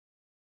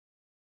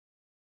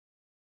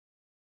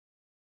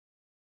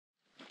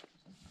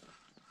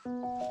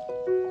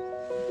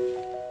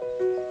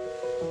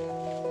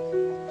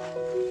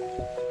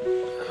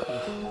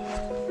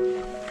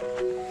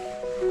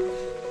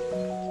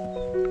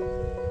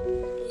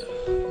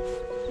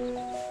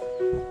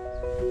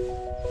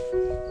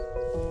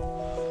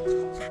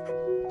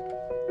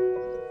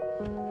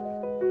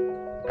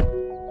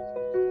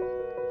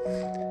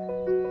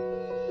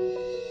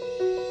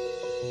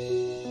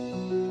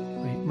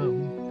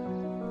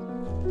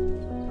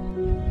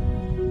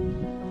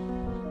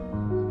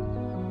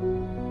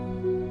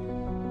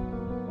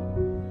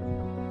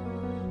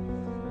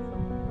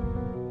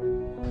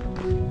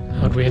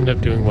How'd we end up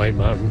doing White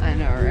Mountain? I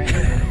know, right?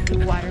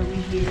 Why are we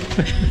here?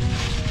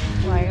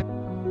 Why are...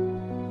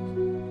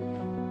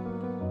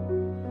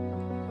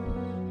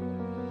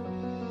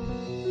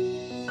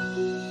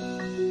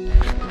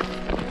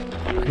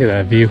 Look at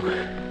that view.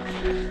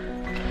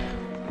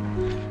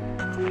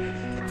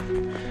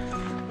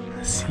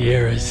 The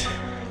Sierras.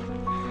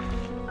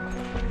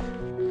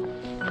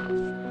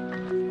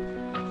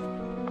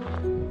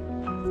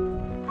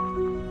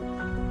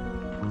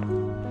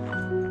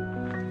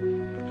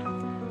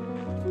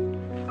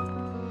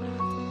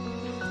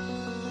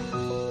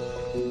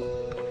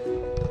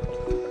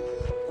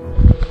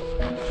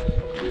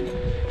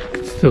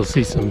 Still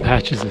see some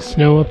patches of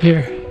snow up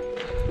here.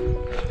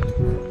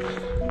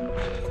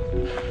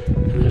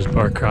 There's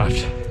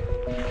Barcroft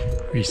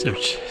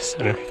Research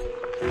Center.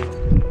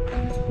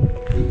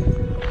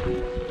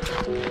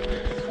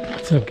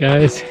 What's up,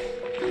 guys?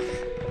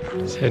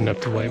 Just heading up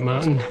to White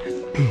Mountain.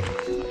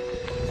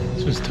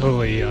 This was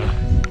totally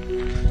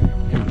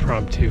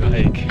impromptu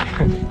hike.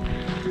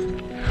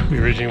 We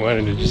originally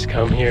wanted to just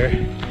come here,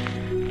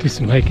 do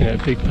some hiking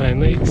at Big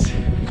Pine Lakes,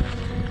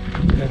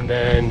 and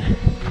then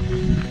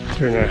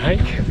during our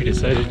hike, we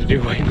decided to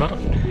do White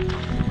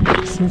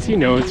Mountain, since you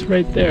know it's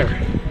right there.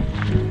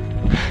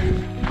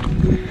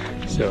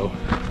 So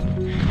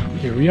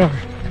here we are.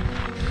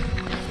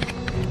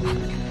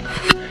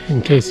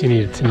 In case you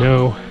needed to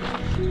know,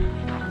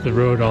 the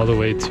road all the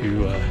way to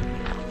the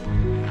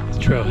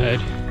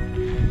trailhead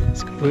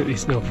is completely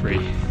snow-free,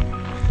 so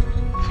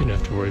you don't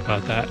have to worry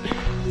about that.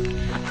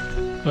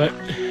 But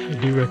I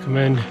do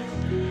recommend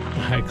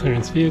a high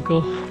clearance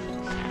vehicle.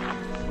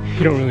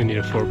 You don't really need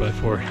a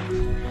 4x4.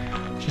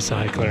 Just a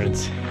high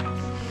clearance.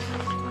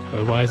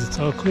 Otherwise, it's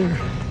all clear.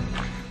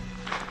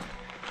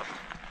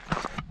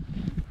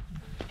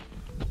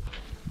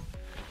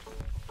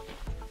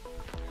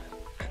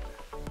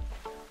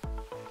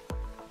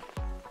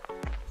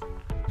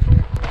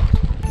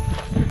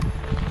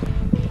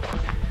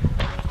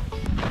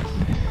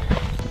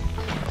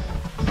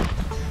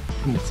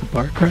 And it's a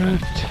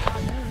Barcroft.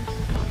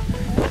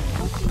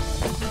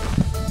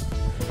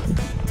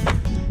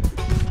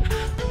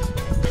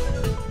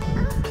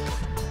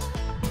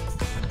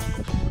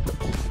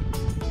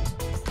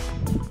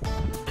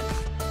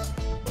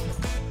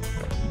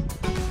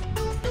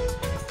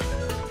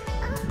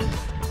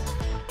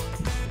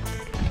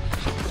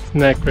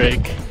 Neck break.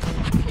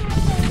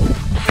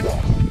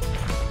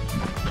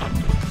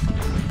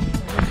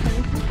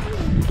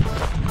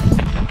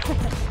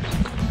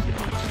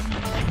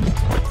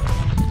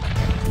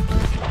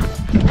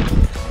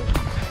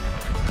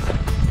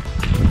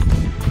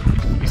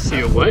 You see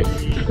a what?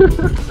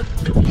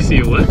 You see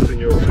a what?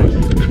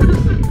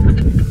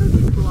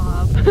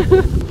 Blob.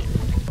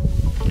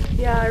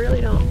 Yeah, I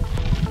really don't.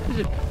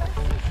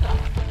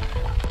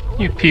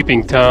 You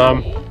peeping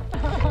Tom.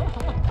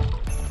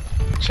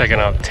 Checking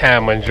out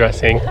Tam when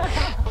dressing.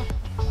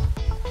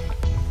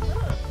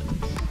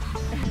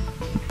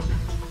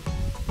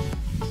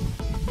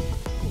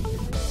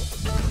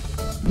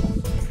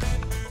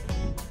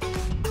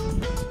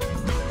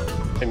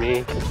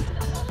 Me.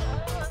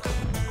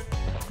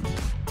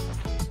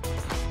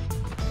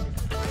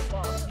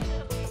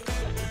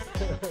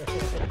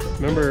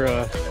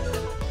 Remember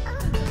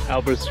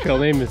Albert's trail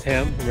name is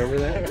Ham? Remember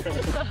that?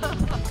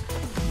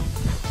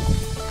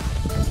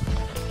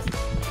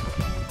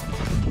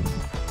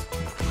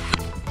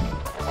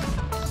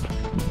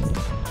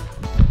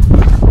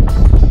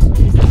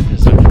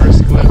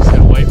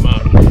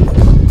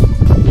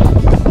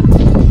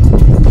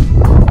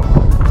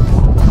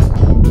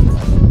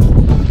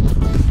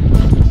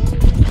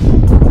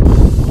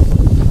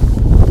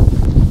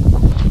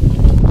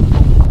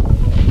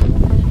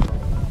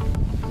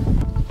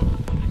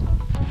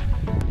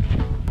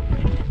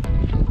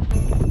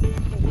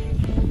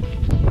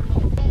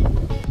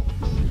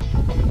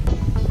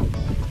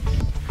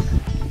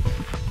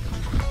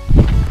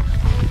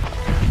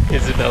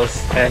 Isabel's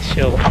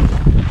special.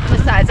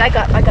 Besides, I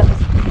got this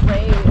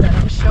ray that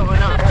I'm showing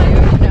off too,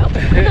 you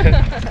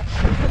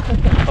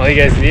know. All you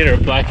guys need are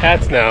black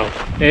hats now.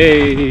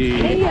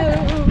 Hey. Heyo.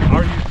 I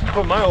already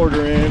put my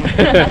order in. For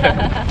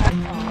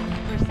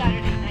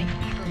Saturday night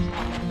first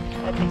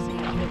that they see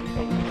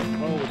everything.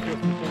 Oh,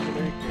 just the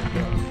thing.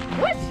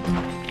 What?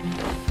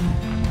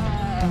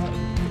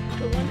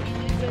 The one we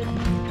did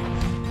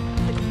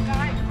with the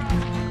guy from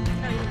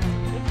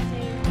what's his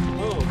name?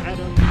 Oh,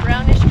 Adam.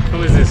 Brownish. Who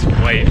is this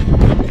white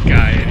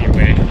guy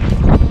anyway?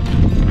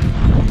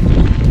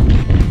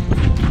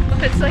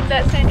 like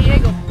that San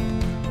Diego.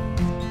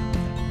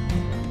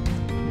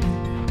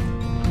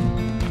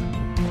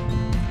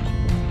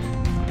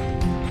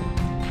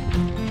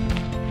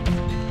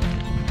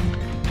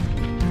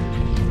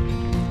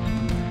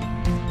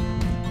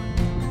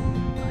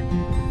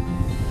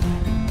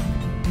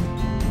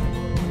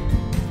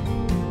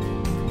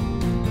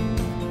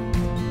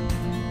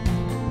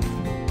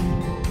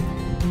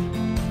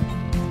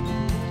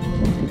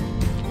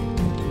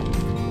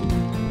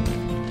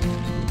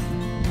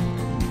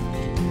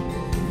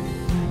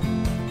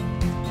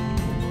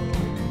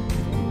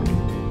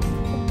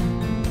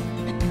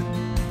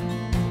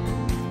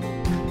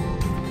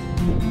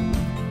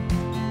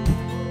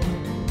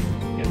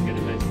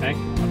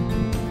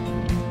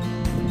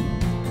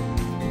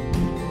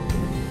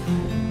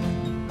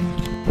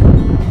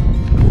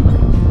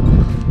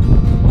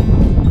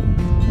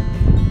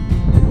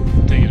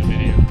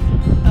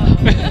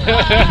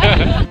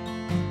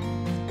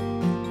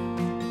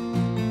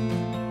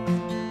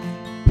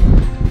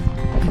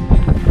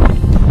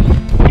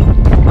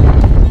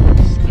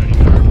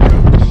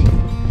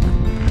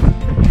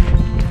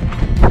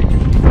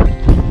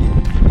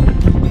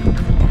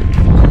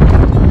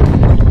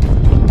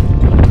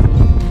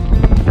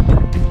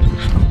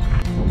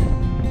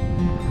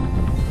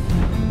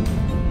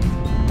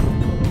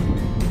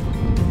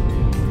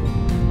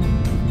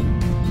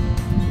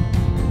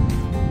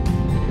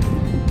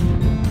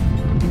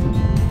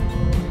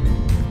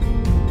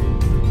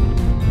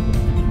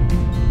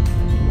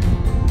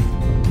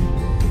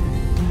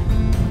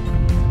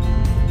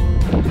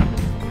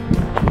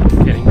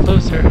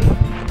 Closer.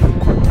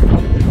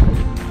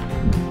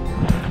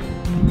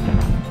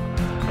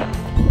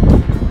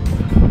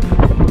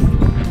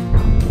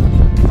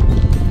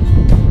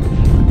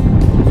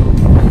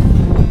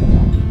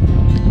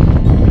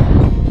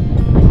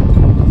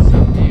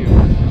 Some view.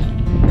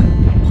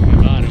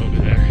 Come on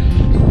over there.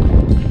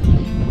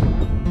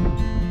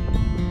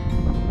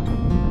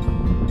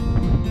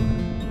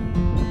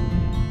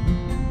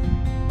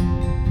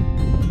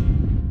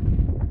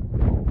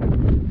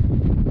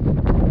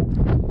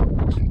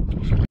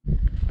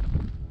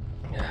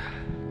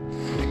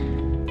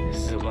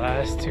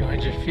 Last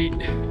 200 feet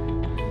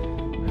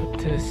up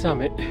to the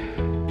summit.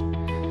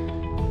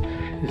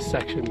 This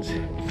section's a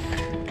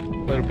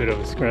little bit of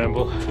a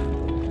scramble.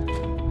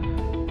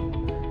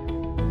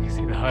 You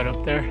see the hut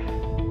up there?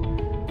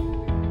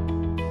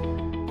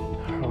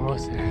 We're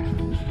almost there.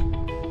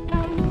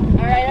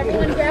 Alright,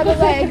 everyone grab a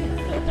leg.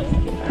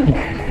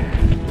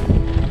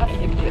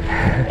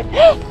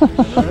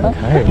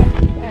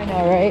 I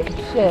know, right?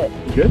 Shit.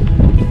 You good?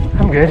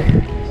 I'm good.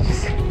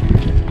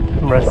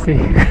 I'm rusty.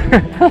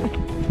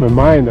 My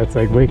mind that's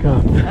like, wake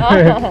up.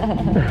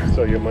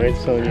 So your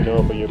mind's telling you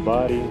no, but your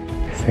body,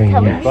 Saying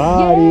your yes.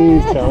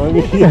 body's telling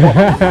me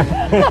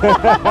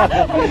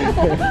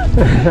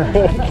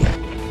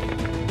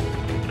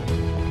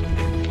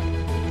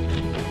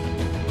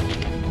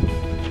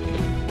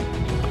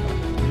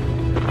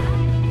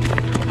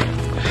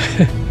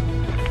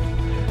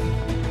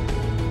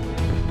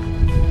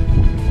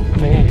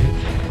Made it.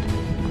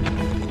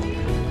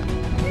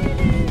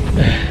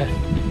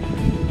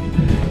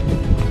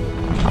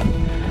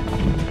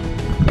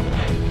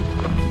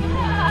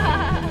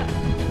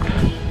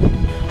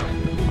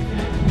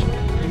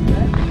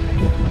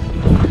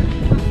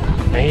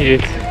 Made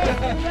it.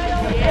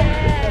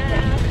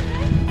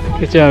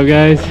 Good job,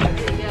 guys. Look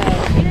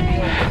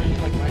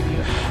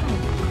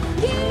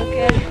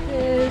at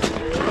this.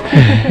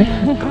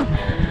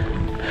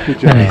 good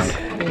job. Nice.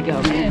 There you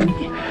go, man.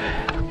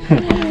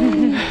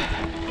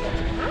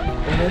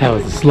 That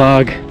was a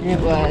slog. It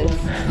was.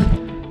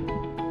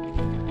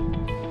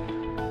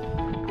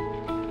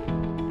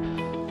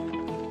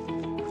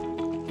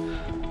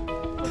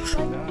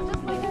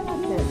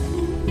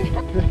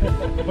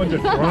 A bunch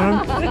of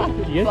drunk.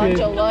 You Bunch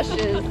guys, of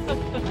lushes.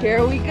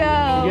 Here we go. you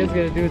guys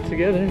gotta do it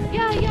together.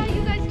 Yeah, you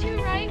guys too,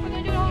 right? We're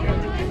gonna do it all the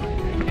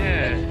time.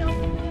 Yeah.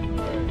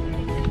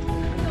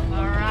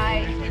 All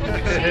right.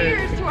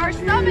 Cheers to our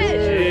summit.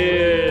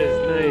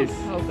 Cheers. Nice.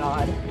 Oh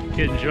God.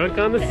 Getting drunk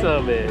on the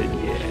summit.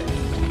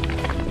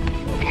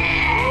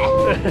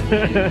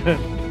 Yeah.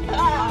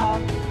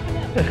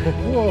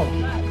 Whoa.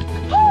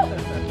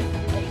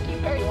 Thank you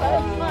very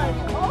much.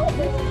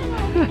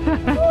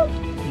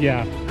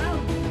 Yeah.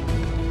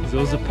 So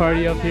it was a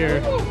party up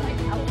here. I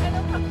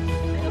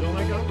don't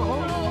like alcohol.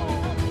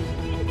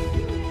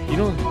 You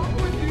don't.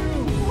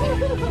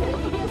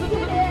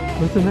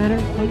 What's the matter?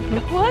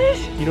 What?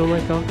 You don't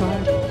like alcohol?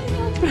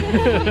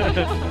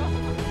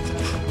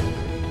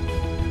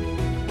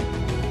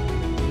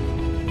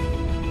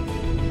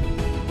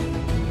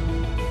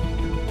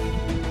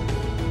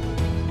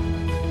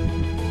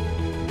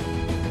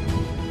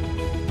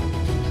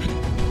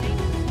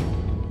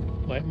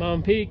 White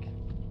Mountain Peak.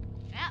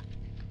 Yeah.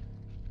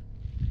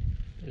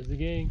 There's the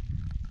gang.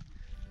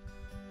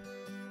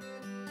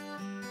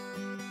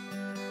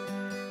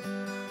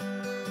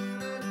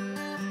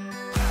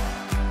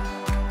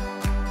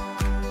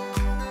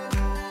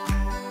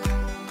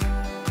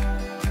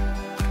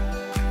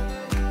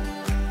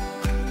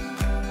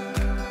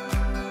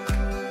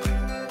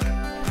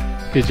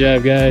 Good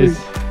job, guys.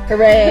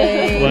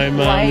 Hooray! White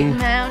Mountain.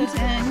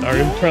 Mountain. Our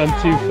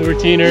impromptu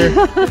 14er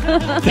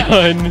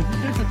done.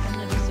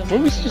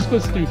 Weren't we just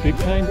supposed to do Big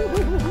Pine?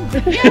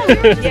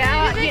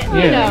 Yeah,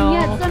 Yeah.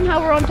 yeah,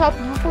 somehow we're on top of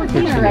a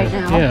 14er right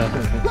now. Yeah.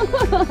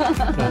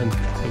 Done. So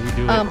we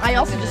do it. I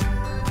also just.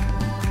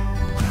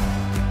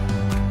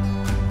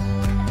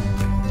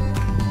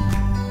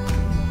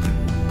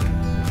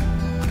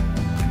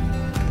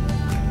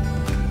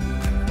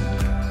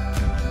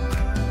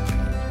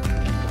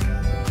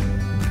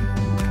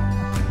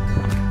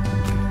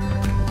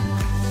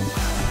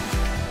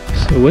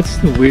 So what's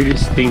the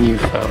weirdest thing you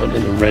found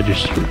in the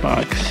register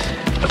box?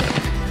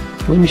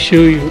 Let me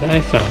show you what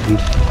I found.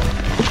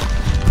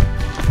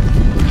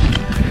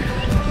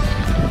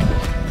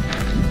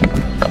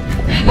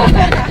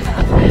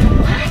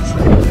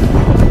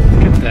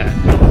 Look at that.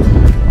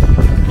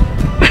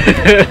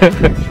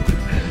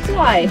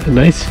 Why? A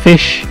nice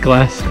fish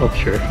glass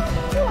sculpture.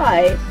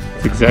 Why?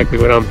 That's exactly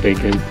what I'm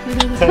thinking.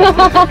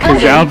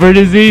 Because Albert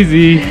is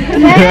easy.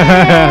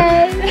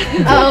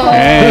 Oh.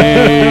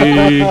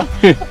 Hey!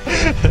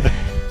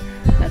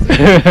 That's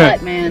a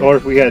butt, man. Or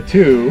if we had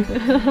two.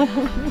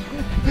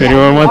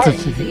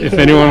 If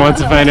anyone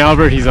wants to find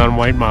Albert, he's on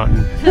White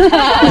Mountain.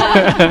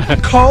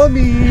 Call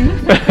me.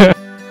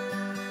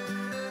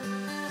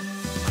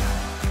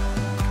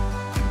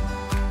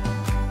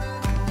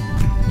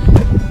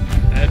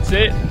 That's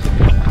it.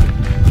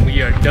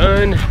 We are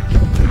done.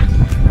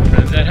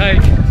 Runs that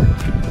hike.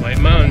 White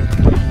Mountain.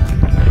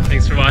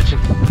 Thanks for watching.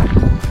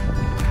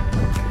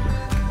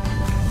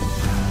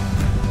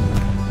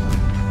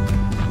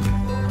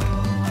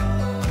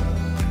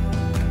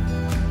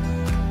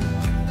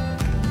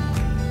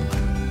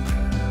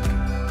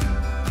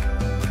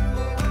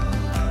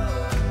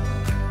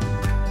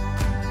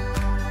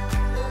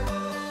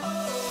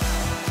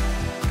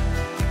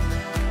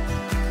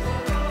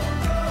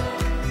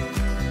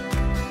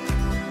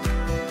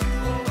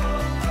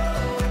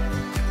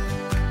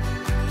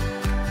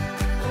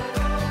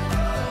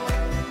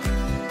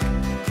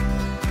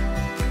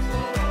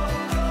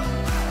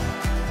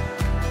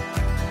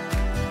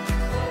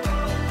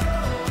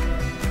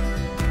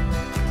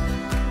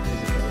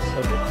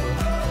 Subject